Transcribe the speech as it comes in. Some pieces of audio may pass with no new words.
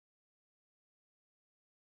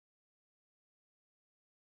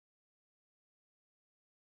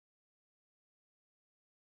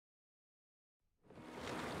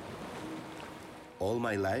All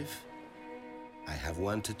my life, I have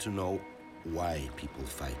wanted to know why people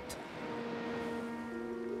fight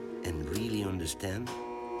and really understand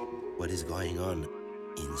what is going on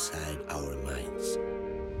inside our minds.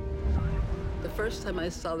 The first time I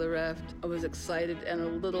saw the raft, I was excited and a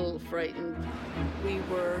little frightened. We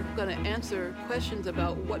were going to answer questions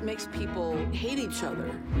about what makes people hate each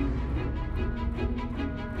other.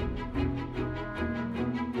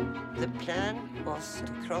 The plan was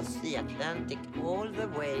to cross the Atlantic all the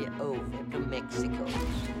way over to Mexico.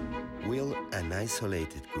 Will an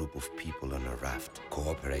isolated group of people on a raft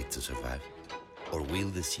cooperate to survive? Or will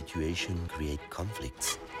the situation create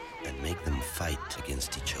conflicts and make them fight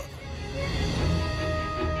against each other?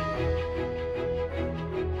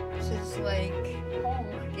 This is like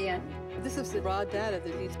home again. This is the raw data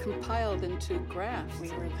that he's compiled into graphs. We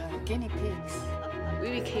were the guinea pigs.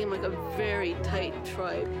 We became like a very tight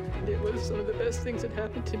tribe. It was some of the best things that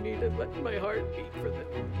happened to me to let my heart beat for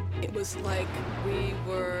them. It was like we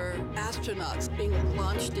were astronauts being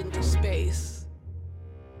launched into space.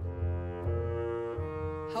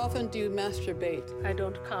 How often do you masturbate? I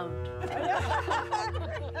don't count.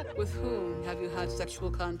 With whom have you had sexual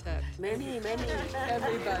contact? Many.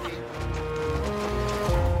 Everybody.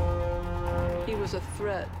 He was a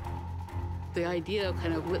threat. The idea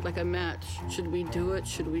kind of lit like a match. Should we do it?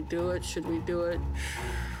 Should we do it? Should we do it?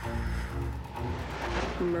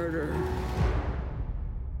 Murder.